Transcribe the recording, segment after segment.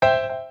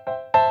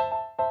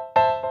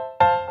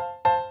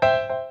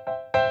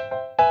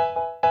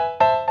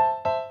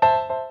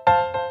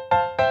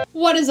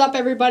What is up,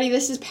 everybody?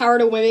 This is Power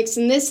to Wimix,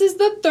 and this is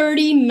the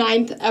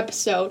 39th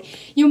episode.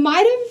 You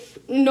might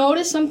have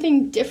noticed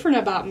something different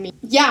about me.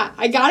 Yeah,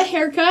 I got a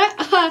haircut.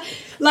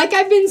 Like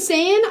I've been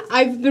saying,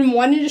 I've been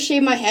wanting to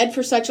shave my head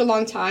for such a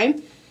long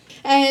time,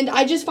 and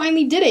I just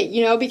finally did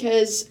it,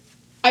 because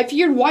I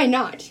figured why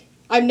not?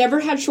 I've never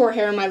had short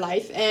hair in my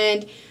life,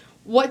 and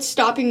what's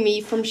stopping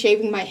me from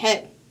shaving my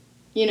head?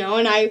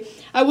 And I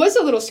was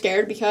a little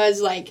scared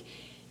because,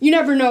 you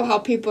never know how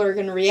people are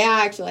going to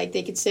react.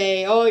 They could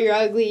say, oh, you're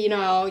ugly,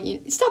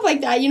 stuff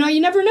like that.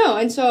 You never know.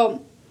 And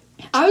so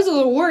I was a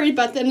little worried,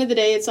 but at the end of the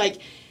day, it's I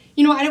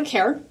don't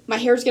care. My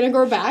hair's going to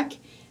grow back,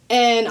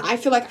 and I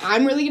feel like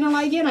I'm really going to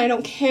like it, and I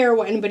don't care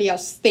what anybody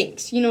else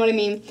thinks. You know what I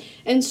mean?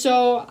 And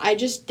so I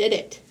just did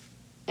it.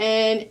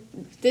 And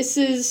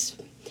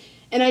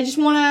I just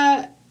want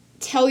to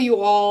tell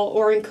you all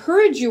or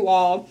encourage you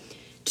all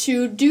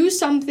to do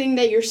something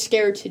that you're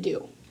scared to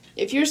do.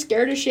 If you're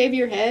scared to shave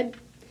your head,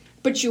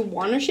 but you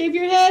want to shave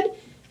your head,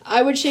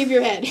 I would shave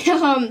your head.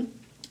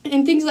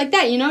 And things like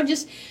that,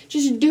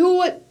 just do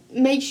what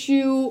makes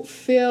you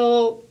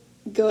feel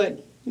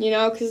good,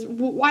 because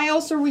why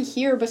else are we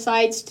here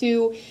besides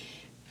to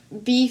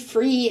be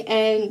free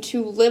and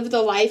to live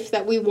the life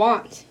that we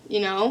want,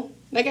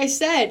 Like I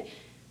said,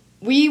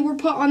 we were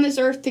put on this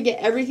earth to get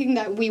everything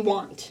that we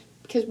want,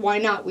 because why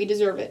not? We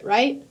deserve it,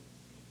 right?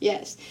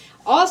 Yes.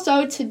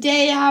 Also,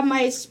 today I have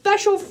my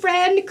special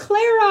friend,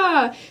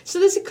 Clara. So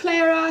this is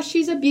Clara.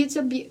 She's a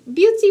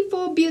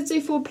beautiful,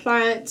 beautiful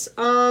plant.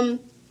 I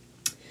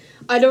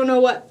don't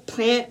know what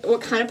kind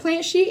of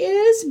plant she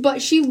is,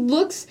 but she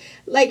looks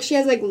like she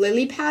has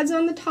lily pads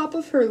on the top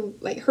of her,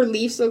 her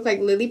leaves look like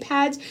lily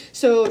pads.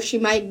 So she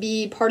might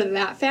be part of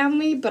that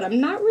family, but I'm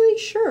not really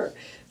sure.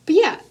 But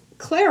yeah,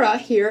 Clara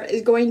here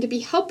is going to be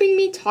helping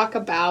me talk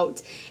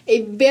about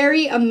a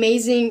very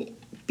amazing,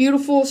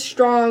 beautiful,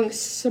 strong,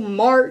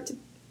 smart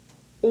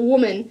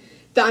woman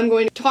that I'm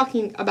going to be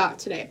talking about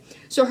today.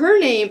 So her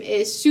name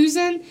is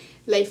Susan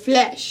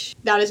LaFlèche.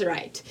 That is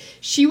right.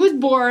 She was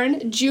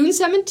born June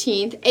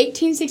 17th,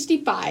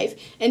 1865,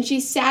 and she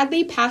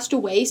sadly passed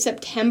away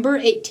September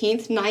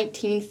 18th,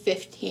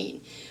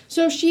 1915.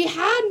 So she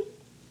had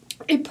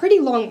a pretty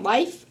long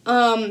life,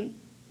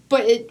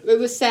 but it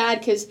was sad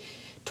because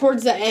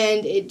towards the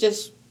end,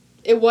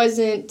 it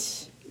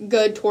wasn't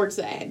good towards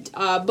the end,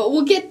 but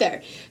we'll get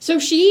there. So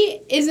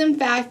she is in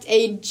fact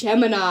a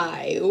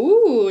Gemini,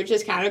 which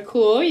is kind of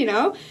cool,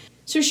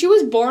 So she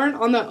was born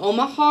on the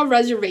Omaha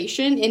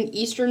Reservation in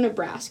eastern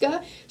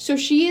Nebraska. So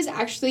she is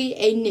actually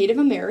a Native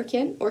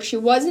American, or she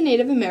was a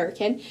Native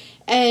American,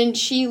 and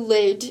she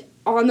lived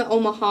on the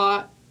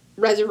Omaha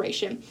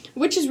Reservation,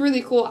 which is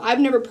really cool. I've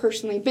never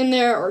personally been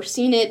there or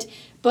seen it,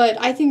 but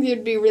I think it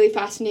would be really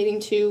fascinating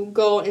to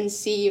go and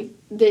see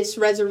this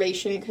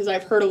reservation because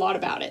I've heard a lot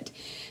about it.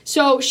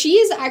 So she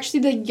is actually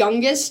the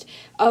youngest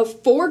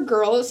of 4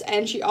 girls,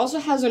 and she also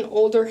has an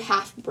older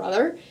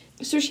half-brother.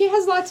 So she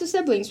has lots of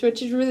siblings,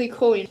 which is really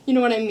cool. You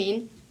know what I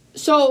mean?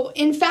 So,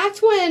 in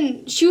fact,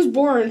 when she was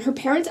born, her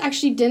parents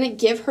actually didn't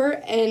give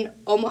her an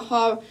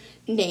Omaha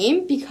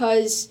name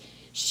because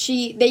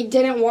they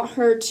didn't want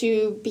her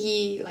to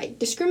be,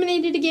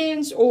 discriminated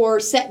against or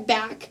set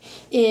back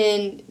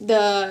in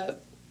the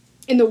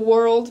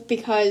world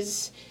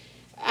because,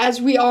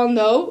 as we all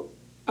know,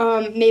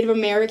 Native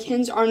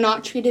Americans are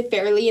not treated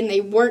fairly, and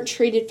they weren't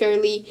treated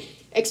fairly,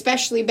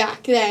 especially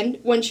back then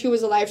when she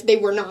was alive. They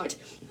were not.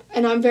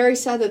 And I'm very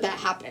sad that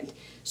happened.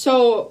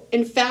 So,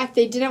 in fact,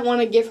 they didn't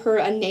want to give her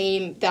a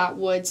name that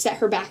would set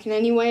her back in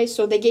any way,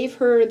 so they gave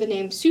her the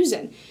name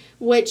Susan,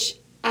 which,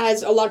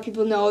 as a lot of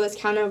people know, that's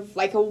kind of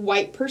like a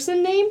white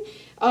person name.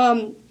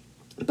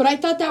 But I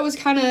thought that was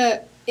kind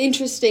of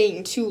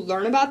interesting to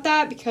learn about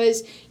that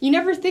because you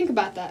never think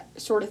about that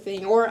sort of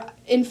thing, or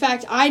in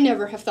fact I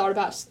never have thought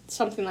about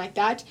something like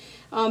that,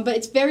 but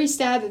it's very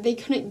sad that they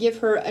couldn't give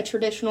her a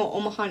traditional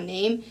Omaha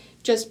name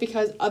just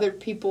because other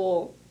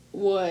people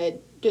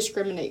would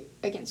discriminate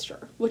against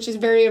her, which is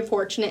very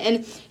unfortunate.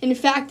 And in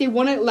fact, they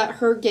wouldn't let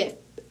her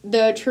get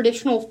the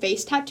traditional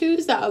face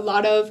tattoos that a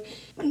lot of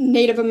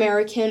Native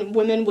American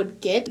women would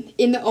get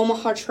in the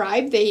Omaha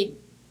tribe. They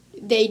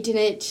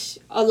didn't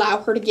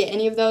allow her to get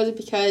any of those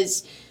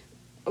because,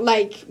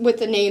 with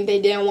the name, they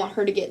didn't want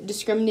her to get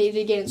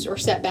discriminated against or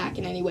set back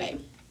in any way.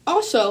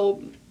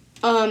 Also,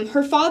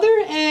 her father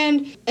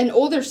and an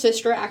older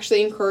sister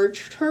actually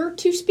encouraged her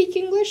to speak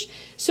English,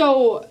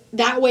 so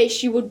that way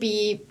she would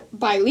be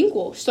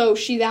bilingual. So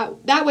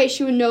that way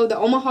she would know the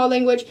Omaha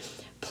language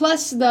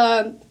plus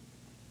the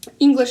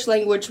English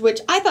language, which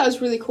I thought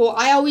was really cool.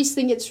 I always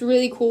think it's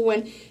really cool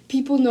when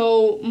people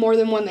know more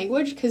than one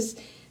language because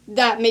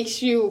that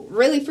makes you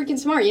really freaking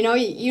smart.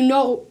 You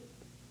know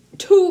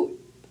 2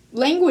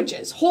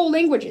 languages, whole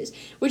languages,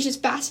 which is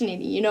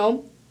fascinating,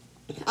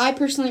 I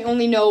personally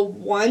only know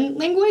 1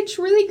 language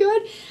really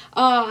good.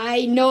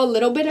 I know a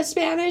little bit of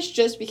Spanish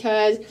just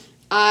because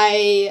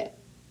I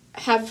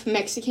have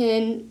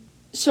Mexican,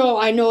 so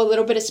I know a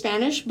little bit of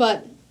Spanish,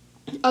 but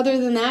other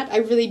than that, I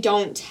really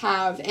don't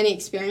have any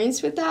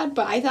experience with that,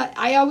 but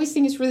I always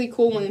think it's really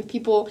cool when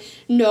people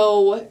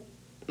know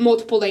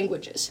multiple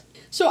languages.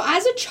 So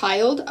as a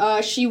child,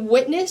 she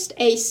witnessed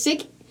a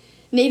sick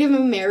Native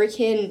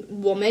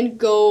American woman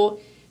go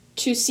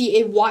to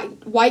see a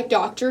white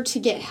doctor to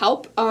get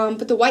help,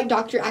 but the white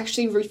doctor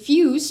actually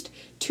refused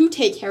to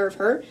take care of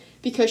her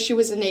because she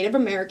was a Native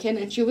American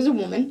and she was a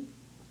woman.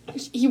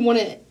 He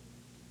wanted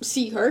to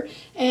see her,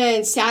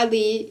 and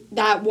sadly,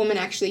 that woman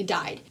actually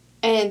died.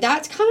 And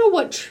that's kind of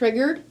what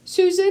triggered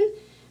Susan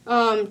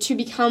to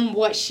become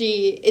what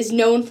she is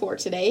known for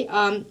today.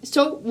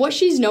 So what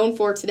she's known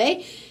for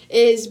today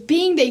is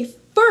being the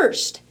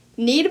first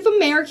Native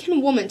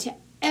American woman to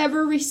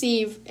ever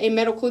receive a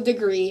medical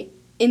degree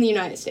in the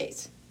United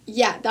States.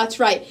 Yeah, that's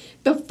right.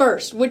 The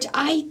first, which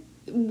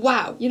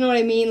wow, you know what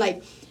I mean?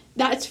 Like,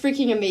 that's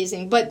freaking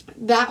amazing. But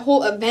that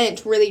whole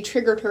event really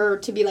triggered her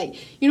to be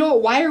like, you know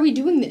what, why are we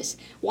doing this?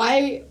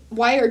 Why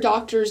are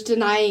doctors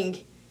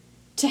denying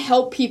to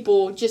help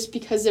people just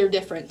because they're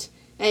different?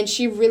 And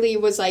she really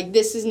was like,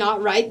 this is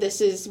not right,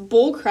 this is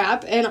bull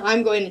crap, and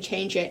I'm going to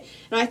change it.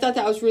 And I thought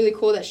that was really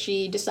cool that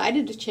she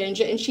decided to change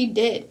it, and she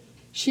did.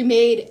 She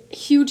made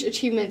huge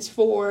achievements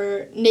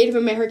for Native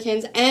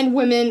Americans and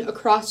women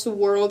across the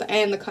world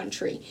and the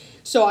country.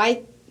 So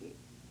I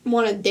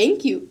want to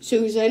thank you,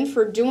 Susan,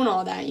 for doing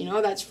all that. You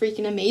know, that's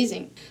freaking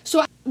amazing.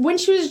 So when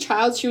she was a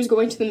child, she was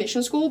going to the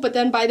mission school, but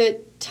then by the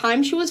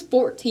time she was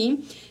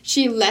 14,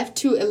 she left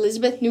to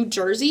Elizabeth, New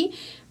Jersey,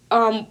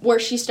 where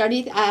she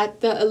studied at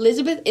the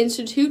Elizabeth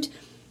Institute,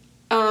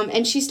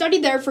 and she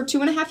studied there for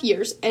 2.5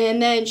 years, and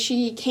then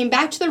she came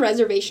back to the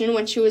reservation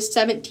when she was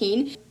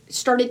 17,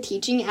 started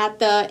teaching at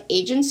the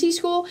agency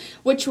school,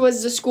 which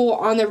was the school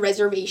on the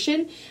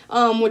reservation,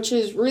 which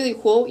is really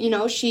cool. You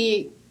know,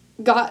 she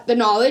got the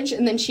knowledge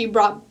and then she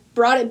brought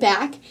it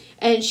back,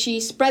 and she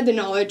spread the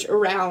knowledge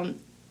around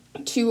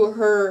to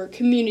her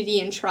community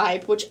and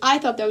tribe, which I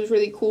thought that was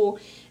really cool.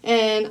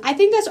 And I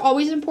think that's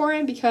always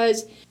important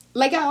because,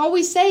 like I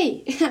always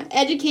say,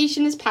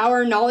 education is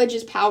power, knowledge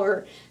is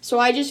power. So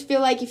I just feel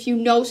like if you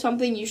know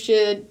something, you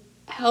should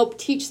help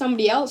teach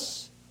somebody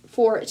else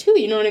for it too,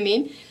 you know what I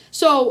mean?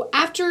 So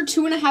after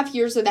 2.5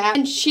 years of that,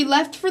 and she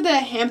left for the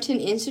Hampton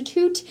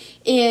Institute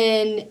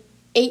in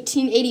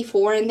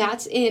 1884, and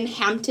that's in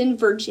Hampton,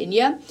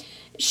 Virginia.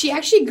 She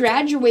actually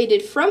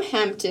graduated from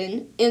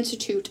Hampton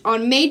Institute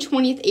on May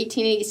 20th,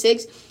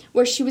 1886,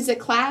 where she was a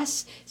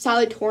class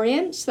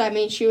salutatorian, so that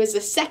means she was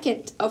the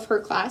second of her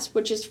class,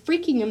 which is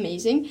freaking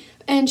amazing.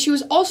 And she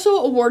was also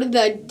awarded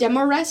the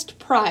Demarest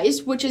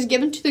Prize, which is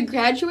given to the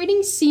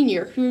graduating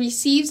senior who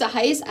receives the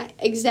highest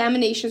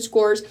examination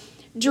scores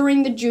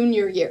during the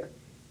junior year.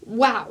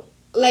 Wow.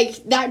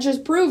 Like, that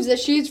just proves that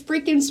she's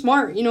freaking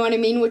smart, you know what I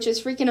mean? Which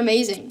is freaking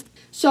amazing.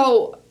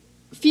 So,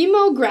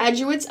 female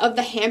graduates of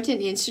the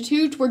Hampton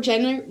Institute were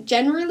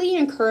generally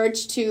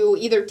encouraged to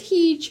either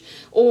teach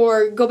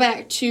or go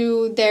back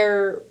to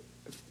their,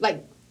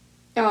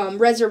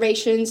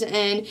 reservations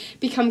and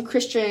become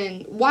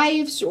Christian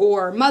wives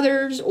or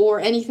mothers or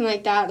anything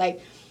like that.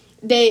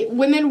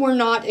 Women were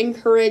not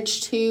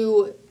encouraged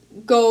to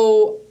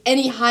go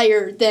any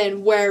higher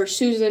than where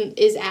Susan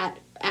is at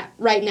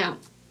right now.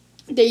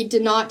 They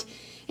did not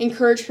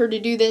encourage her to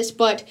do this,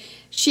 but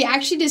she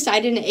actually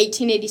decided in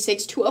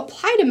 1886 to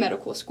apply to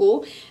medical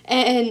school,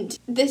 and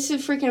this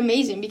is freaking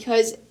amazing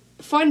because,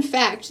 fun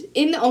fact,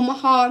 in the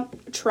Omaha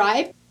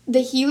tribe,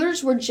 the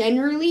healers were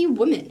generally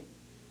women.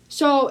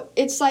 So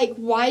it's like,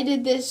 why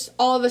did this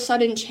all of a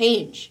sudden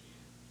change?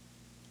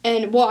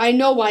 And, well, I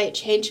know why it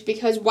changed,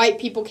 because white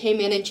people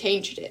came in and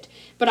changed it.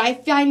 But I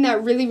find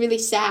that really, really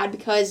sad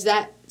because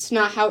that's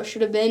not how it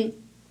should have been.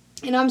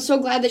 And I'm so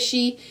glad that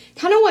she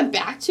kind of went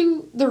back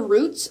to the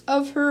roots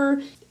of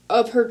her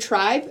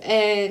tribe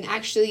and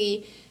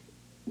actually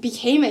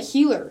became a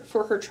healer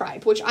for her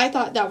tribe, which I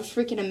thought that was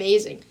freaking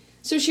amazing.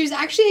 So she was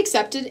actually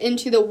accepted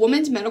into the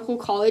Women's Medical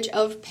College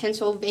of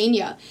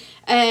Pennsylvania.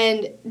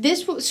 And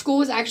this school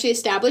was actually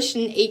established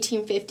in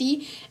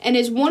 1850 and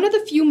is one of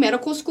the few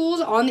medical schools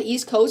on the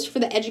East Coast for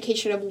the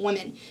education of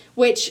women,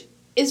 which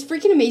is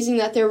freaking amazing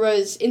that there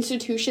was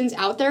institutions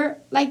out there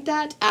like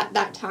that at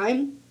that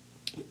time.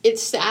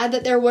 It's sad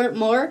that there weren't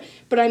more,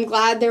 but I'm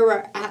glad there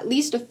were at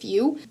least a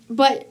few.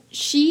 But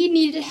she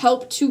needed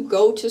help to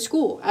go to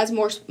school, as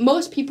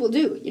most people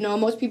do. You know,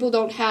 most people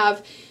don't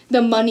have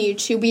the money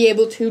to be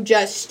able to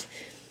just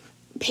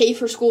pay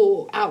for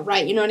school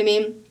outright, you know what I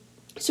mean?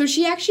 So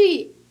she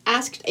actually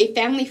asked a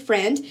family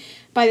friend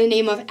by the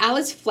name of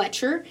Alice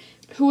Fletcher,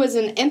 who was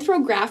an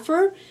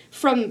ethnographer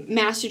from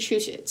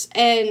Massachusetts.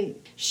 And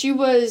she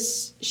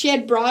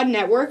had broad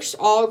networks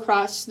all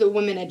across the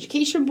women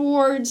education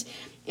boards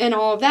and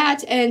all of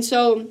that. And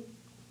Susan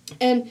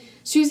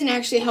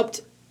actually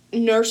helped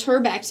nurse her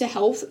back to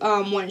health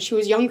when she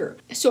was younger.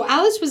 So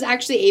Alice was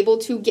actually able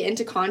to get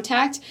into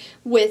contact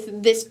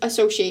with this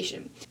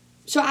association.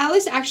 So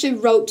Alice actually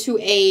wrote to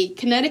a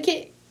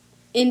Connecticut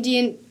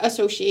Indian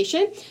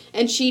Association,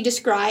 and she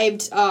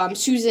described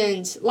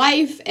Susan's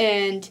life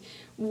and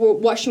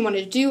what she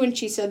wanted to do, and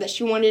she said that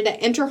she wanted to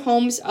enter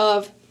homes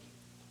of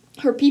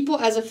her people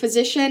as a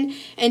physician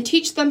and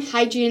teach them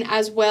hygiene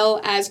as well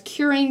as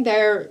curing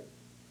their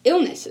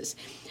illnesses.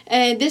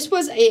 And this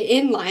was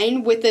in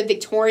line with the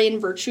Victorian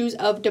virtues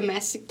of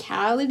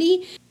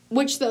domesticality,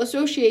 which the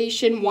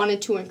association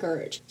wanted to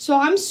encourage. So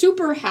I'm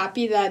super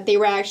happy that they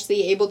were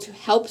actually able to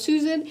help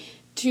Susan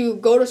to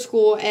go to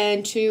school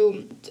and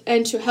to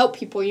help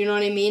people, you know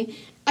what I mean?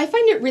 I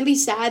find it really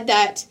sad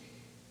that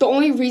the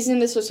only reason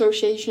this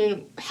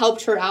association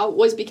helped her out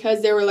was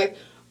because they were like,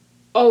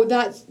 oh,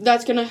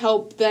 that's going to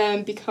help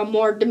them become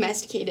more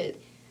domesticated.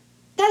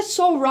 That's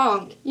so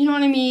wrong. You know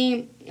what I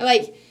mean?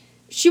 Like,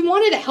 she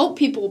wanted to help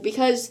people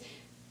because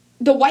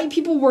the white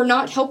people were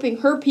not helping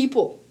her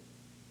people.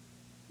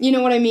 You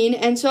know what I mean?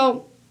 And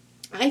so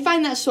I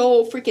find that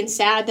so freaking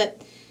sad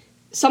that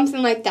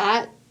something like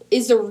that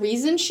is the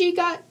reason she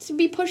got to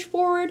be pushed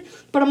forward.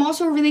 But I'm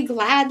also really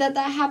glad that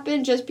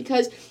happened, just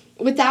because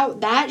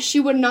without that,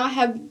 she would not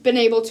have been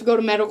able to go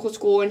to medical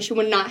school, and she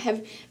would not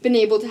have been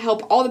able to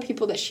help all the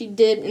people that she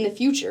did in the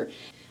future.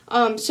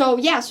 So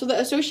the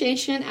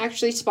association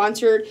actually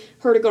sponsored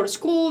her to go to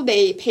school.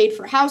 They paid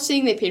for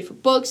housing, they paid for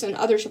books and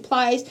other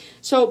supplies.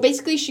 So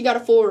basically she got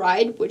a full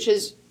ride, which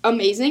is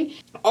amazing.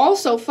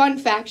 Also, fun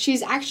fact,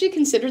 she's actually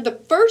considered the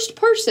first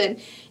person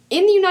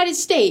in the United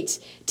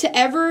States to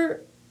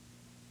ever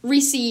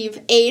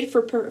receive aid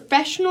for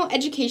professional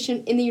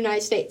education in the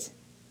United States.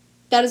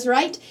 That is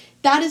right.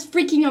 That is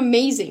freaking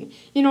amazing.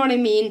 You know what I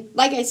mean?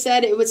 Like I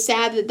said, it was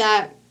sad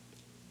that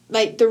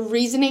the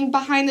reasoning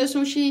behind the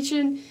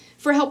association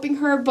for helping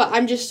her, but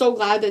I'm just so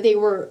glad that they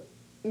were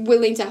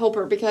willing to help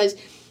her, because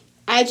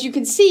as you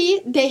can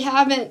see,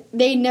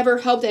 they never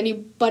helped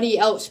anybody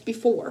else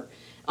before.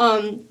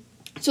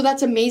 So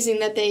that's amazing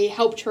that they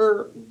helped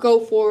her go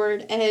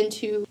forward and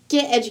to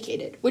get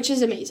educated, which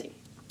is amazing.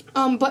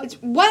 But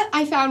what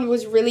I found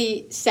was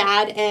really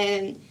sad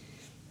and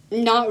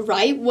not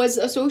right was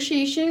the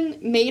association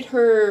made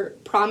her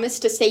promise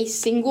to stay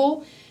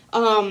single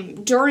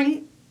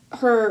during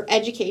her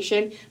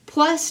education,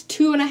 plus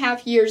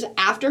 2.5 years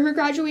after her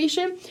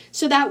graduation,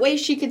 so that way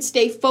she could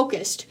stay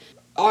focused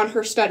on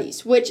her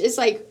studies, which is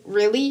like,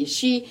 really?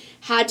 She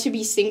had to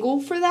be single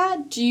for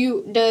that?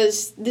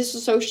 Does this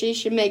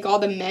association make all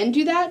the men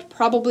do that?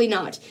 Probably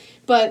not.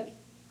 But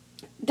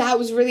that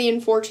was really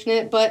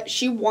unfortunate, but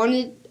she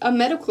wanted a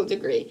medical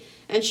degree,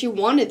 and she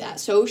wanted that,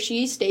 so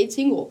she stayed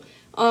single.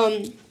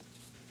 And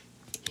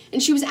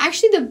she was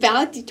actually the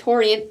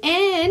valedictorian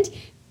and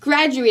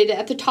graduated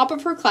at the top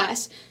of her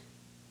class.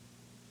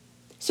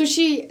 So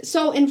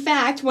in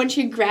fact, when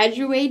she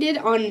graduated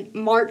on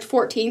March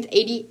 14th,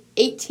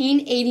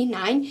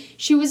 1889,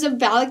 she was a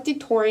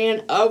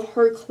valedictorian of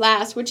her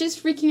class, which is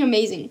freaking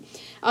amazing.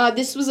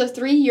 This was a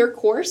 3-year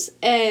course,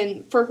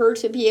 and for her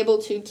to be able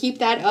to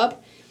keep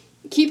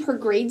her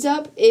grades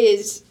up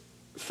is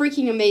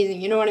freaking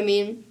amazing, you know what I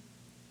mean?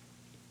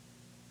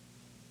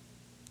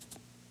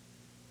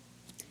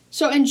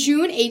 So in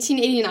June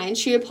 1889,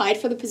 she applied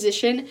for the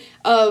position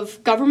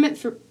of government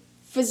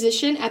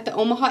physician at the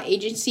Omaha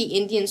Agency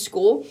Indian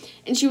School,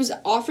 and she was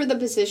offered the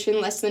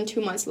position less than 2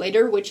 months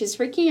later, which is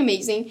freaking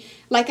amazing.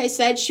 Like I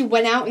said, she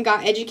went out and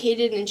got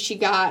educated, and she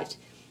got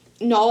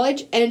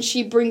knowledge, and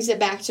she brings it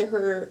back to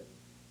her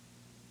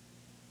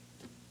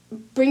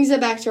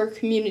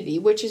community,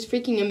 which is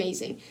freaking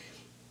amazing.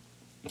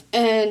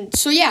 And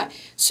so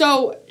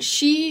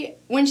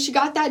when she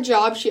got that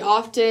job,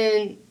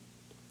 the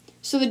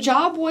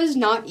job was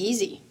not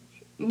easy.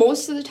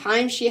 Most of the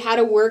time, she had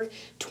to work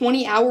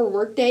 20-hour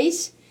work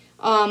days,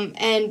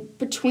 and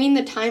between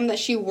the time that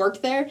she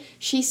worked there,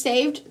 she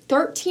saved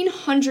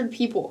 1,300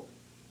 people,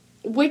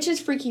 which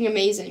is freaking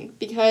amazing,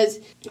 because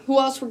who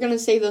else were going to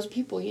save those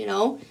people, you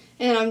know?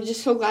 And I'm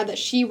just so glad that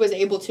she was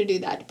able to do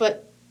that.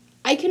 But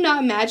I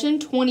cannot imagine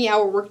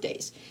 20-hour work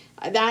days.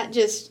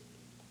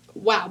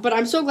 Wow. But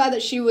I'm so glad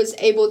that she was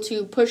able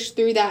to push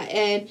through that,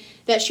 and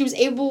that she was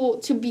able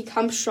to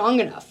become strong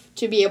enough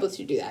to be able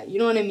to do that. You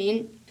know what I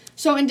mean?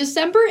 So in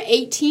December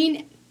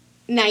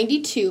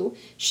 1892,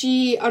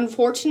 she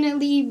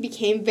unfortunately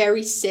became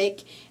very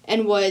sick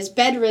and was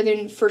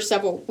bedridden for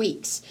several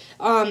weeks.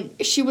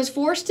 She was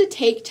forced to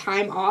take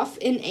time off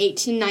in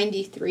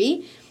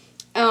 1893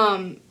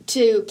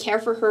 to care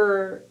for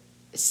her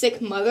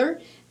sick mother,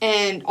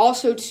 and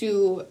also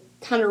to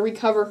kind of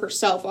recover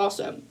herself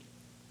also.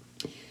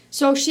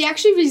 So she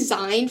actually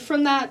resigned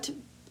from that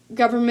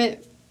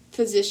government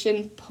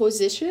physician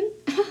position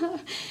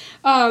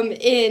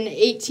in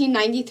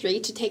 1893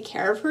 to take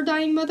care of her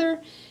dying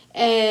mother,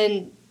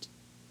 and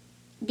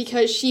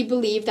because she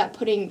believed that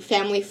putting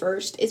family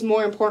first is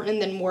more important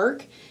than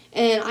work.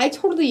 And I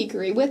totally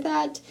agree with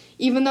that.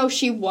 Even though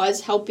she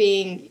was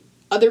helping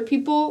other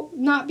people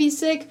not be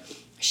sick,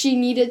 she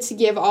needed to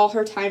give all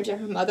her time to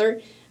her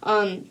mother,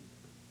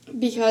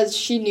 because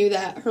she knew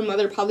that her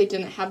mother probably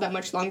didn't have that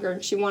much longer,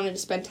 and she wanted to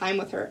spend time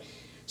with her.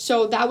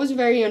 So that was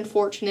very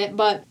unfortunate,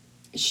 but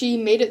she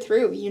made it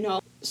through, you know.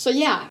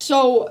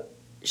 So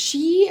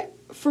she,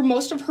 for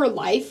most of her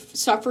life,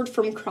 suffered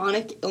from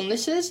chronic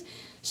illnesses.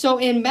 So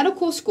in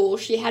medical school,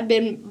 she had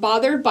been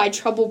bothered by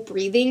trouble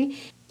breathing,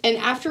 and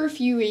after a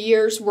few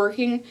years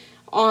working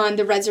on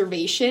the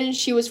reservation,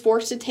 she was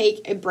forced to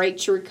take a break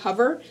to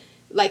recover.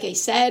 like I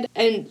said.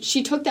 And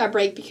she took that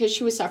break because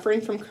she was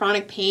suffering from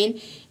chronic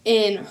pain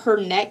in her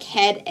neck,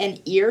 head,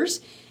 and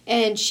ears.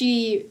 And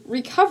she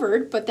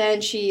recovered, but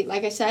then she,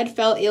 like I said,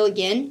 fell ill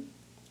again.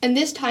 And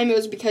this time it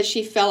was because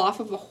she fell off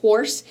of a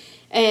horse,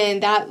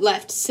 and that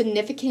left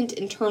significant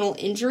internal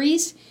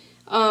injuries.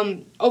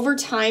 Over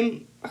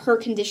time, her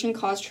condition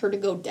caused her to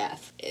go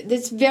deaf.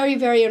 It's very,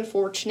 very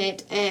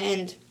unfortunate,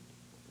 and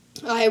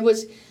I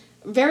was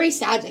very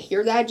sad to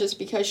hear that, just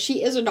because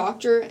she is a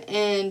doctor,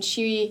 and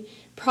she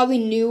probably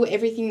knew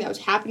everything that was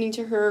happening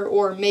to her,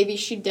 or maybe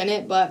she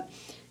didn't, but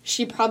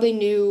she probably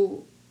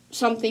knew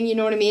something, you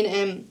know what I mean?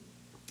 And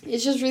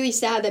it's just really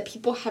sad that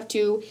people have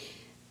to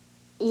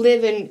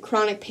live in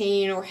chronic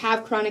pain or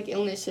have chronic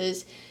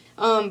illnesses.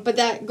 But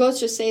that goes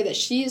to say that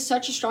she is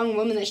such a strong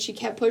woman that she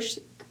kept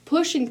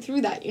pushing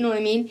through that, you know what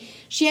I mean?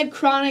 She had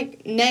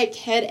chronic neck,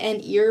 head,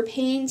 and ear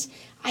pains.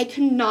 I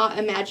could not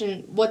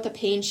imagine what the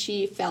pain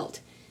she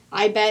felt.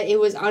 I bet it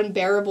was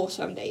unbearable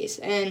some days,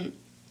 and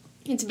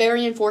it's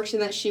very unfortunate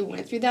that she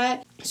went through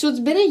that. So it's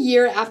been a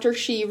year after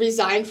she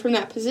resigned from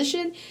that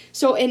position.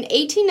 So in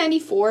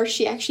 1894,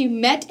 she actually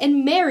met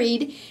and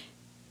married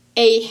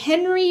a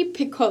Henry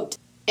Picotte,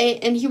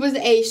 and he was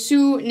a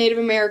Sioux Native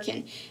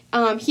American.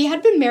 He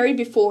had been married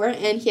before,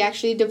 and he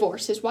actually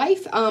divorced his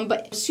wife.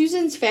 But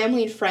Susan's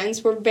family and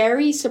friends were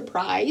very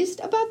surprised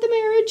about the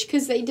marriage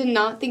because they did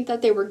not think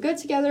that they were good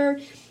together,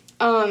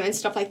 and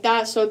stuff like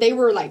that. So they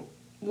were like,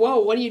 whoa,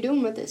 what are you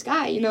doing with this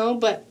guy, you know?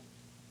 But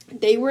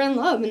they were in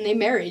love and they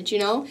married, you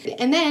know?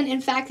 And then, in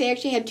fact, they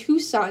actually had 2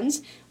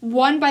 sons,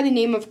 one by the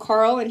name of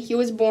Carl, and he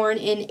was born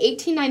in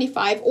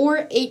 1895 or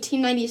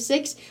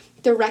 1896.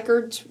 The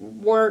records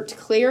weren't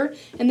clear.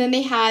 And then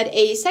they had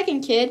a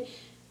second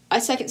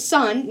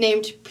son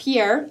named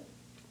Pierre,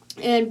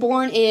 and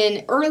born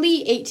in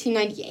early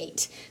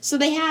 1898. So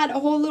they had a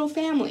whole little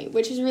family,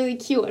 which is really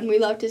cute, and we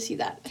love to see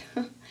that.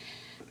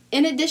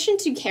 In addition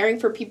to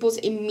caring for people's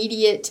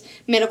immediate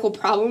medical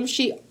problems,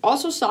 she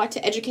also sought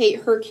to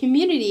educate her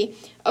community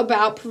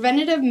about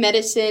preventative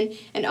medicine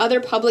and other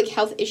public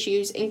health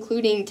issues,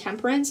 including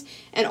temperance,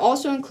 and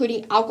also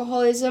including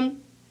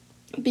alcoholism,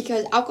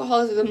 because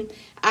alcoholism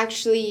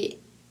actually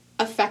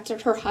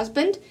affected her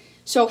husband.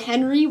 So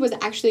Henry was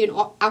actually an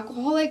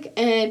alcoholic,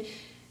 and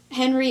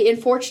Henry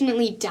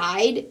unfortunately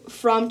died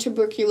from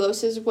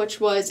tuberculosis,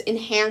 which was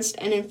enhanced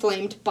and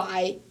inflamed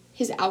by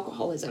his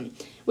alcoholism,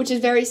 which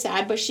is very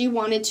sad, but she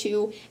wanted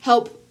to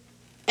help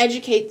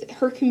educate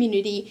her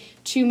community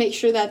to make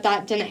sure that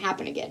that didn't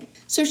happen again.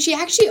 So she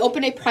actually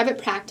opened a private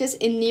practice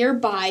in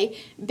nearby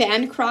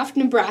Bancroft,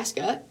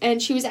 Nebraska,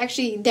 and she was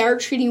actually there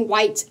treating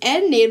whites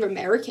and Native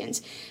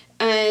Americans,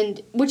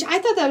 and which I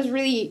thought that was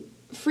really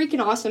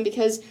freaking awesome,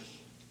 because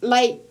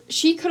like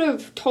she could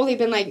have totally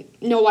been like,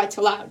 no whites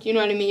allowed, you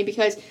know what I mean?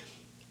 Because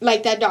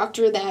like that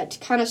doctor that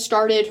kind of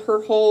started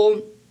her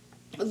whole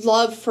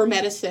love for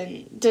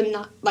medicine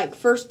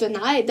first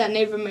denied that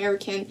Native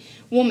American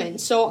woman.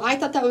 So I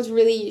thought that was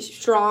really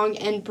strong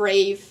and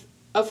brave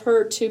of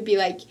her to be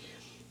like,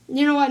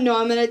 you know what, no,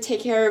 I'm gonna take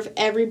care of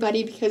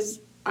everybody because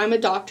I'm a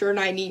doctor and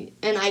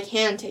I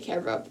can take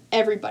care of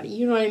everybody,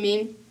 you know what I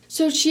mean?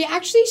 So she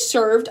actually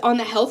served on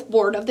the health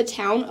board of the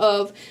town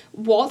of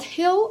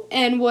Walthill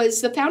and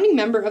was the founding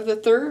member of the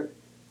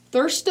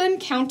Thurston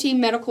County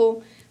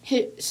Medical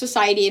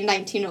Society in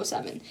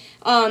 1907,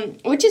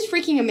 which is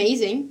freaking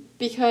amazing,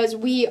 because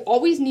we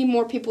always need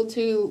more people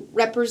to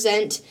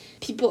represent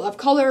people of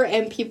color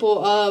and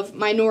people of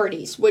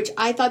minorities, which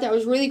I thought that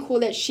was really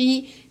cool that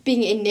she,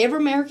 being a Native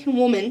American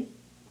woman,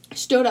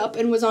 stood up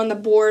and was on the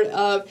board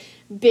of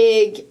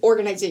big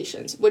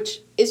organizations, which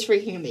is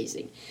freaking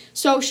amazing.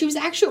 So she was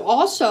actually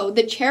also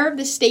the chair of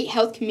the State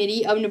Health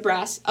Committee of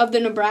the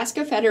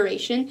Nebraska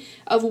Federation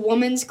of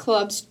Women's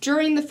Clubs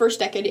during the first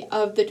decade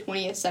of the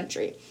 20th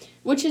century,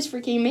 which is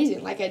freaking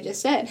amazing, like I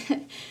just said.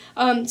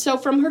 So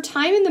from her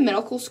time in the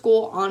medical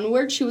school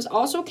onward, she was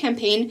also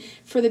campaigning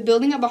for the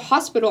building of a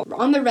hospital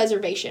on the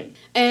reservation.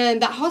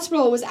 And that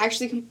hospital was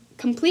actually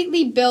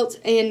completely built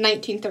in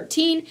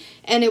 1913,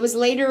 and it was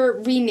later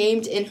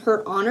renamed in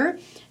her honor.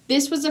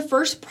 This was the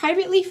first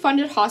privately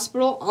funded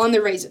hospital on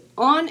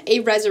a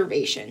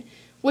reservation,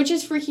 which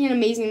is freaking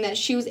amazing that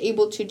she was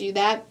able to do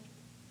that.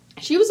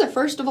 She was the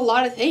first of a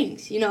lot of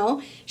things, you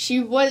know. She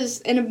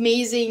was an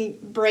amazing,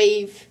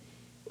 brave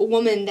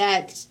woman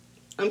that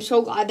I'm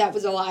so glad that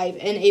was alive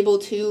and able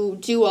to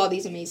do all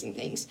these amazing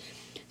things.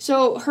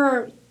 So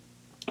her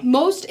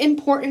most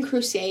important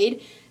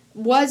crusade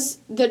was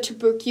the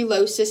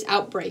tuberculosis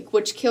outbreak,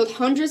 which killed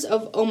hundreds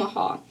of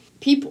Omaha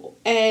people.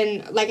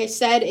 And like I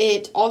said,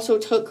 it also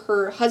took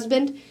her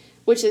husband,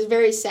 which is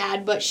very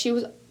sad, but she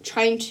was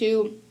trying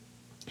to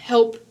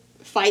help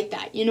fight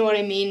that, you know what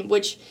I mean?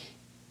 Which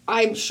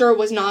I'm sure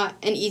was not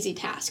an easy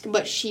task,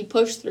 but she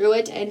pushed through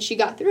it and she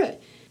got through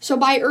it. So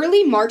by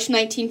early March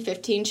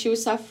 1915, she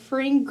was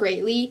suffering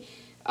greatly,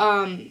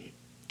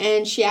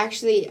 and she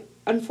actually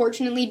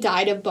unfortunately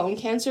died of bone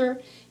cancer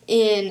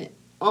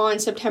on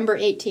September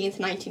 18th,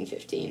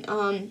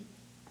 1915,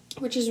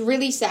 which is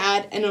really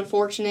sad and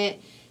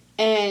unfortunate,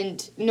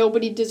 and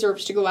nobody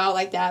deserves to go out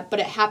like that, but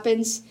it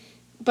happens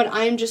but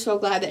I am just so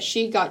glad that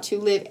she got to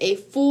live a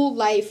full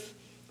life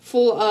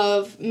full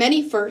of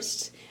many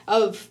firsts,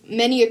 of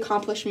many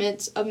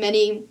accomplishments, of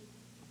many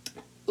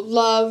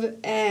love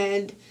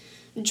and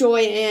joy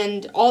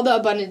and all the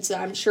abundance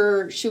that I'm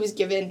sure she was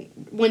given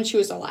when she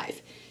was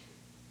alive.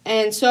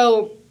 And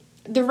so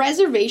the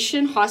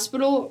Reservation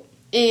Hospital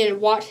in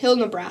Walthill,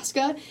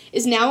 Nebraska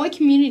is now a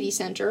community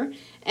center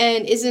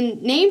and is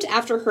named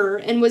after her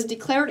and was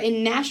declared a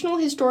National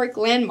Historic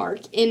Landmark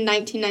in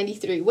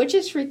 1993, which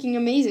is freaking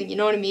amazing, you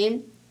know what I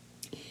mean?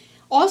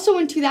 Also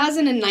in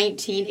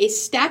 2019, a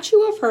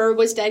statue of her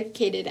was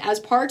dedicated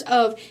as part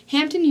of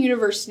Hampton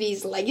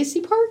University's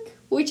Legacy Park,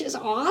 which is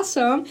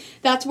awesome.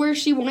 That's where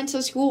she went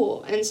to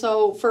school. And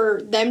so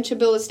for them to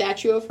build a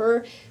statue of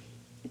her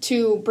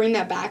to bring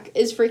that back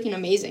is freaking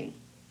amazing.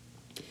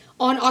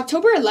 On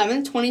October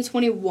 11,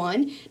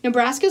 2021,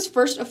 Nebraska's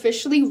first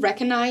officially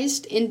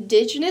recognized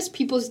Indigenous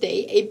Peoples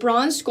Day, a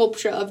bronze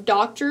sculpture of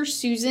Dr.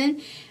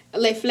 Susan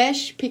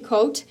LaFlèche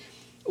Picotte,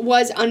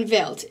 was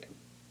unveiled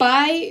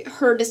by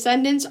her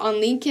descendants on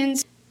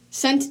Lincoln's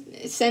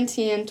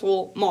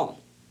Centennial Mall,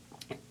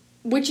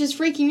 which is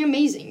freaking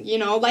amazing. You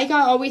know, like I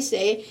always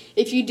say,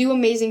 if you do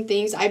amazing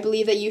things, I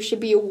believe that you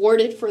should be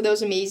awarded for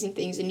those amazing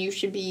things and you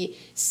should be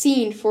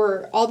seen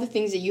for all the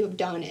things that you have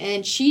done.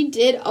 And she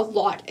did a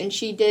lot, and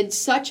she did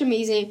such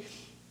amazing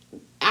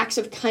acts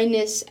of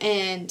kindness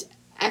and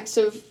acts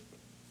of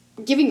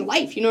giving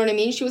life, you know what I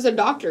mean? She was a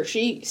doctor.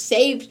 She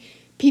saved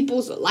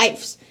people's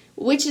lives,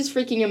 which is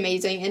freaking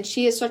amazing. And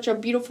she is such a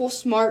beautiful,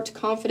 smart,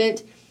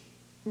 confident,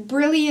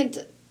 brilliant,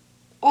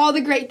 all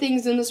the great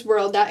things in this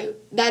world.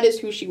 That is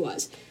who she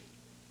was.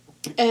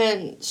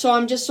 And so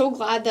I'm just so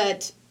glad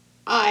that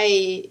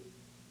I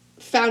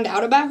found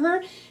out about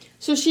her.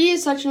 So she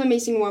is such an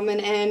amazing woman,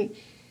 and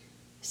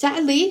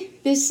sadly,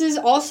 this is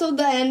also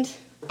the end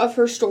of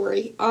her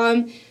story.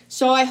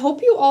 So I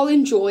hope you all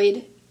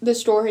enjoyed the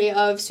story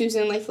of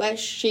Susan LaFlèche.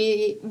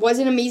 She was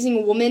an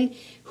amazing woman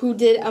who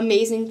did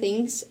amazing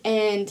things,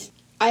 and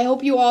I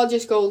hope you all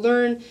just go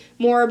learn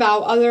more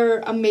about other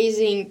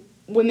amazing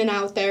women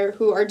out there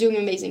who are doing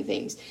amazing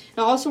things. And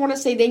I also want to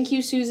say thank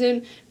you,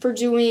 Susan, for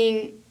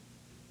doing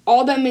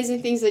all the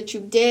amazing things that you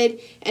did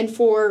and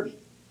for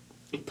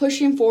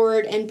pushing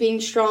forward and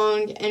being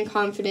strong and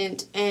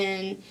confident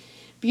and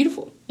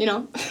beautiful, you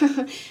know?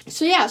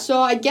 So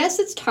I guess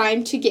it's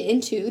time to get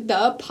into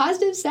the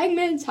positive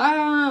segment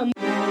time.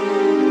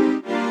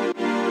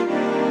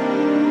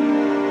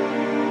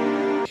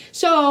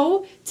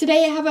 So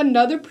today I have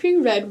another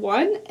pre-read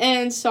one,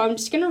 and so I'm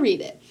just going to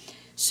read it.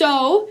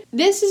 So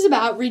this is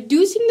about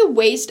reducing the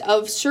waste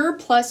of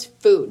surplus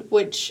food,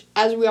 which,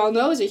 as we all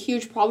know, is a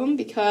huge problem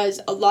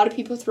because a lot of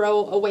people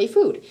throw away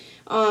food.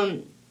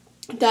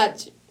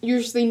 That's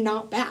usually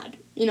not bad,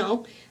 you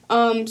know?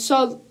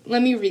 So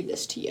let me read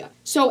this to you.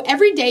 So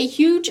every day,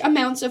 huge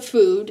amounts of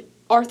food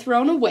are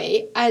thrown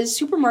away as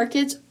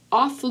supermarkets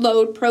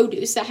offload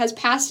produce that has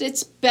passed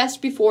its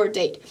best before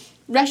date.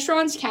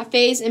 Restaurants,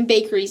 cafes, and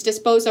bakeries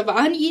dispose of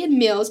uneaten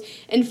meals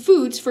and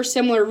foods for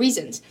similar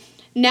reasons.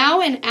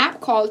 Now an app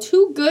called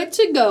Too Good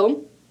To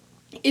Go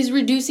is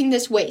reducing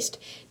this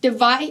waste.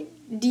 Devised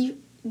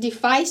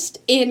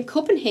in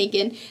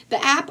Copenhagen,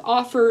 the app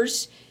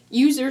offers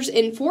users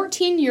in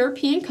 14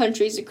 European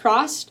countries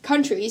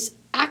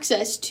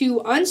access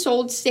to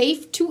unsold,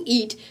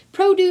 safe-to-eat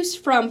produce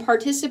from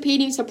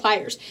participating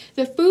suppliers.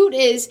 The food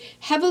is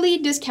heavily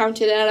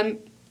discounted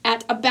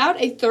at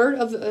about a third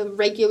of the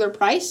regular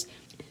price.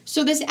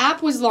 So this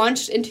app was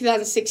launched in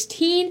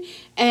 2016,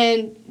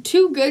 and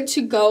Too Good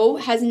To Go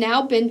has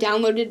now been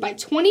downloaded by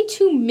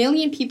 22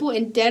 million people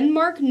in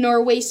Denmark,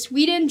 Norway,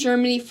 Sweden,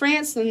 Germany,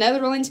 France, the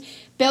Netherlands,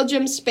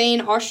 Belgium, Spain,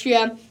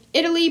 Austria,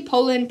 Italy,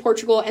 Poland,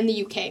 Portugal, and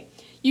the UK.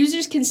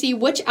 Users can see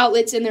which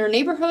outlets in their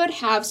neighborhood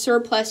have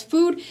surplus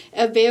food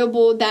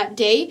available that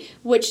day,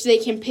 which they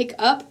can pick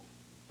up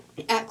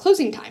at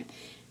closing time.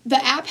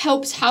 The app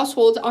helps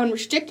households on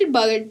restricted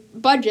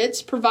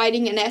budgets,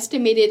 providing an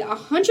estimated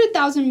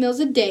 100,000 meals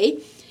a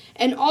day,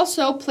 and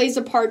also plays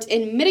a part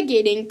in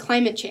mitigating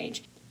climate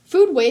change.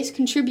 Food waste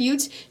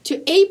contributes to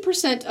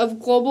 8%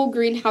 of global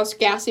greenhouse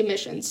gas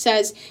emissions,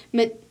 says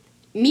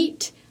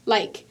Meet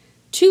Like,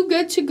 Too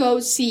Good To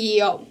Go's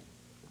CEO.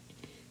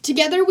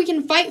 Together we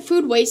can fight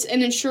food waste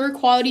and ensure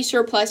quality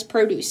surplus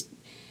produce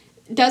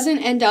doesn't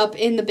end up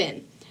in the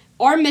bin.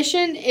 Our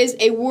mission is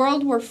a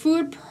world where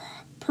food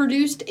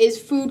produced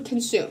is food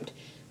consumed,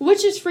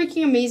 which is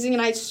freaking amazing,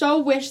 and I so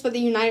wish that the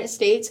United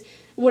States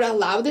would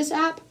allow this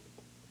app,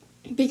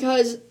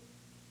 because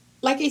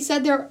like I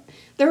said,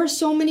 there's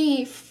so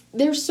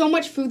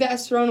much food that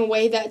is thrown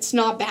away that's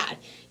not bad,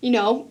 you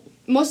know.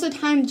 Most of the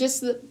time,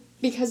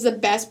 because the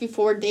best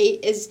before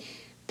date is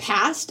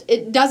passed,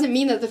 it doesn't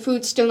mean that the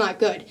food's still not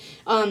good.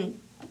 And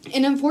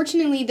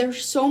unfortunately,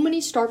 there's so many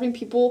starving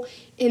people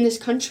in this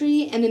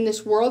country and in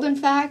this world, in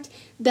fact,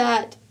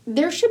 that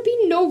there should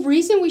be no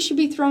reason we should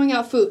be throwing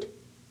out food.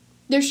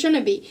 There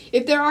shouldn't be.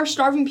 If there are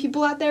starving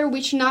people out there,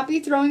 we should not be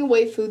throwing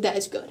away food that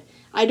is good.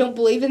 I don't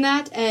believe in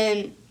that,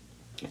 and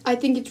I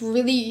think it's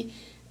really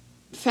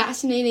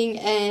fascinating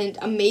and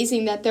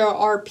amazing that there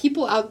are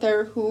people out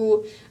there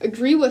who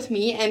agree with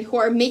me and who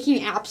are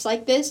making apps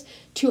like this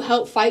to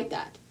help fight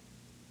that.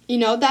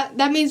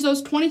 That means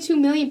those 22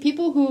 million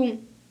people who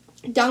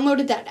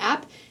downloaded that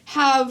app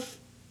have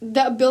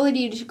the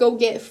ability to go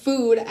get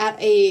food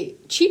at a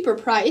cheaper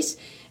price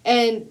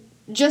and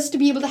just to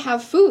be able to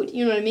have food,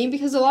 you know what I mean?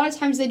 Because a lot of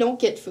times they don't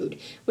get food,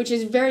 which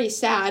is very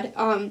sad.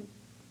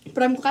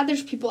 But I'm glad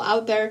there's people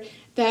out there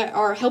that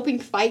are helping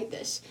fight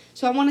this.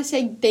 So I want to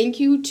say thank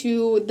you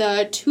to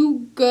the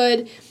Too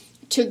Good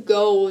To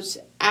Go's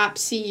app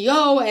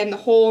CEO and the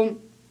whole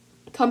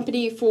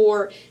company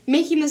for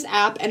making this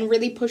app and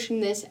really pushing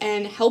this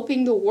and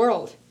helping the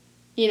world,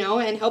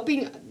 and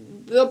helping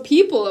the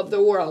people of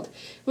the world,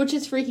 which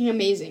is freaking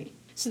amazing.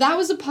 So that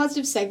was a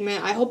positive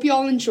segment. I hope you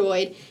all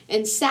enjoyed.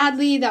 And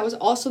sadly, that was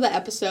also the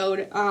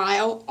episode. I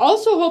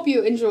also hope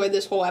you enjoyed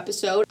this whole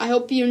episode. I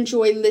hope you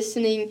enjoyed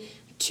listening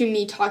to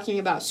me talking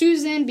about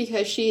Susan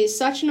because she is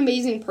such an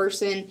amazing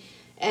person.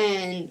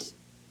 And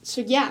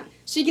so, yeah.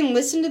 So you can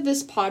listen to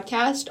this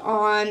podcast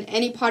on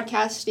any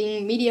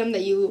podcasting medium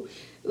that you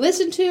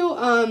listen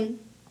to.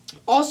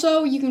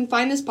 Also, you can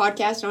find this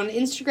podcast on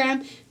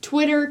Instagram,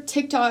 Twitter,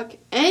 TikTok,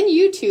 and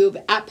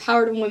YouTube at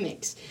Powered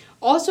Wimix.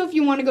 Also, if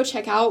you want to go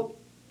check out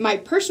my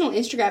personal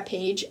Instagram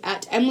page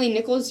at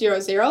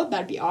EmilyNichols00,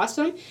 that'd be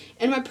awesome.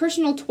 And my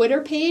personal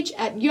Twitter page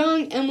at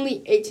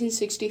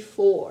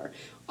YoungEmily1864.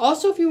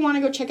 Also, if you want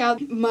to go check out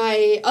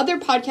my other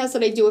podcast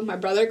that I do with my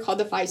brother called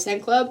The 5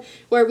 Cent Club,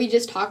 where we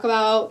just talk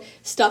about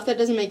stuff that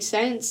doesn't make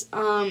sense.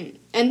 And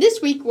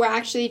this week, we're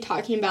actually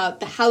talking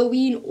about the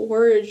Halloween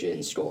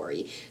origin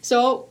story.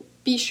 So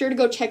be sure to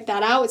go check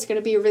that out. It's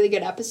going to be a really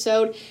good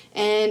episode.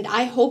 And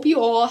I hope you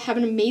all have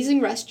an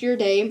amazing rest of your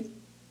day.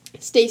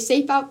 Stay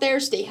safe out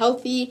there, stay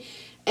healthy,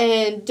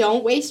 and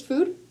don't waste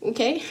food,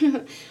 okay?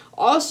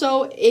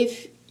 Also,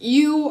 if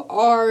you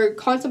are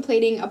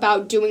contemplating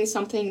about doing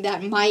something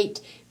that might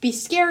be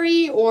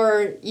scary,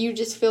 or you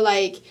just feel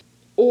like,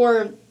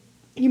 or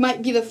you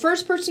might be the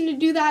first person to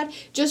do that,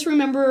 just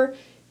remember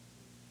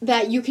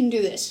that you can do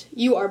this.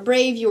 You are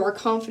brave, you are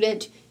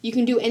confident, you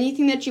can do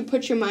anything that you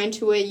put your mind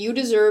to it. You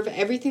deserve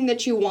everything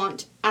that you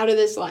want out of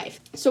this life.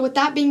 So with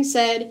that being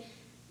said,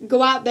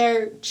 go out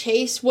there,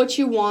 chase what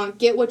you want,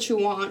 get what you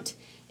want,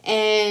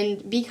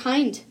 and be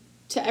kind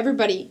to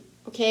everybody,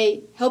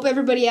 okay? Help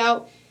everybody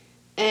out,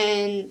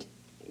 and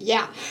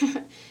yeah.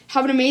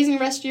 Have an amazing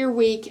rest of your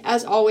week.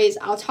 As always,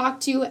 I'll talk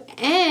to you,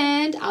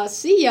 and I'll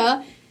see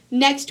ya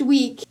next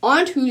week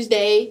on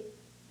Tuesday.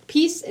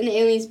 Peace and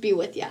aliens be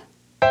with ya.